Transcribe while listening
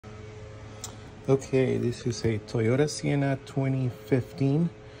Okay, this is a Toyota Sienna 2015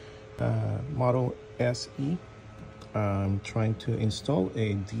 Model SE. I'm trying to install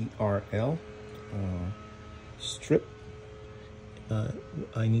a DRL strip.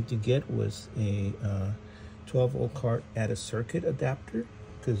 I need to get was a 12-volt card add a circuit adapter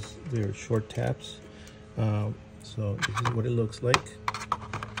because they're short taps. So this is what it looks like.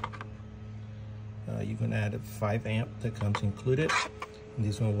 You can add a 5 amp that comes included. And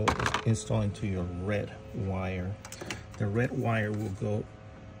this one will install into your red wire. The red wire will go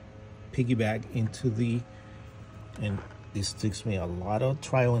piggyback into and this takes me a lot of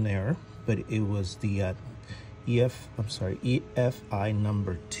trial and error, but it was the EFI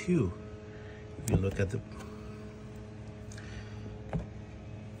number 2. If you look at the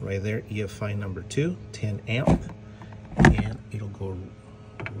right there, EFI number 2, 10 amp, and it'll go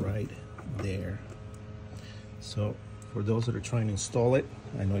right there. So for those that are trying to install it,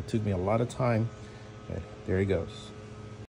 I know it took me a lot of time, but there it goes.